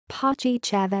Pochi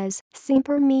Chávez,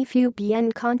 Siempre me fui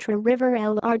bien contra River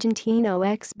el argentino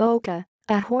ex-Boca,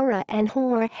 ahora and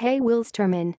Jorge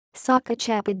Wilstermann, saca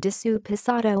chapa de su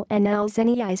pasado en el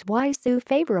Xeneize y su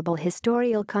favorable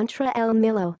historial contra el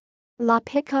Millo. La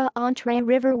pica entre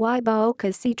River y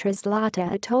Boca se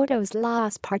traslada a todos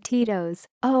los partidos,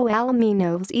 o al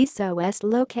menos eso es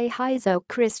lo que hizo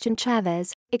Cristian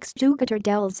Chávez, exjugador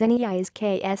del Xeneize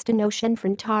que esta noche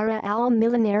enfrentará al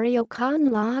Millonario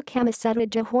con la camiseta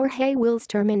de Jorge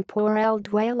Wilstermann por el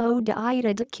duelo de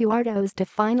ida de cuartos de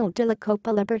final de la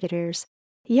Copa Libertadores.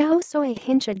 Yo soy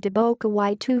hincha de Boca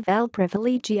y tuve el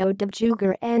privilegio de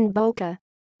jugar en Boca.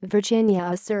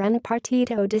 Virginia ser un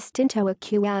partido distinto a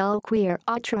cualquier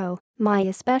otro, muy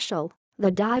especial, lo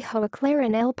dijo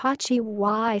Clarín el Pochi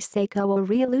y saca a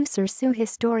relucir su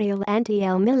historial ante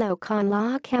el Millo con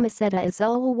la camiseta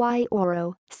azul y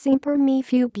oro, siempre me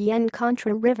fui bien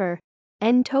contra River.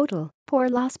 En total, por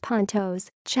los puntos,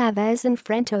 Chávez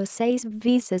enfrentó 6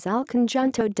 veces al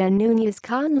conjunto de Núñez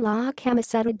con la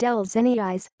camiseta del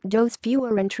Xeneize, 2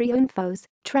 fueron triunfos,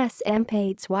 3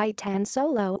 empates y tan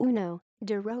solo 1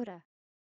 derrota.